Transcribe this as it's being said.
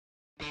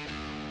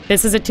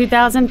This is a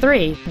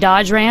 2003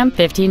 Dodge Ram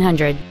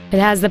 1500. It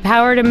has the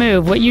power to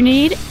move what you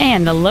need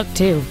and the look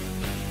too.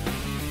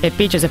 It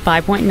features a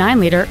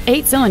 5.9-liter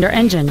 8-cylinder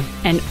engine,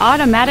 an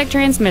automatic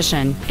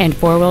transmission, and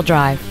 4-wheel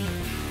drive.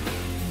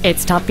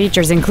 Its top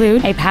features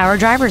include a power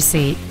driver's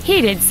seat,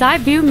 heated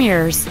side view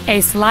mirrors,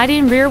 a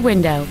sliding rear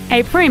window,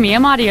 a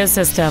premium audio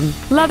system,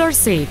 leather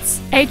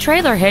seats, a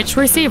trailer hitch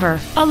receiver,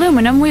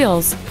 aluminum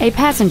wheels, a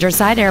passenger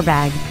side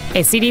airbag,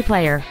 a CD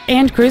player,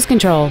 and cruise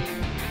control.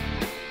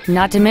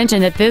 Not to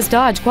mention that this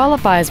Dodge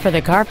qualifies for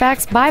the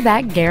Carfax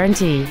buyback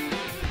guarantee.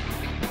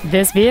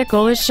 This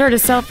vehicle is sure to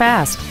sell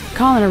fast.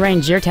 Call and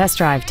arrange your test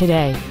drive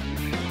today.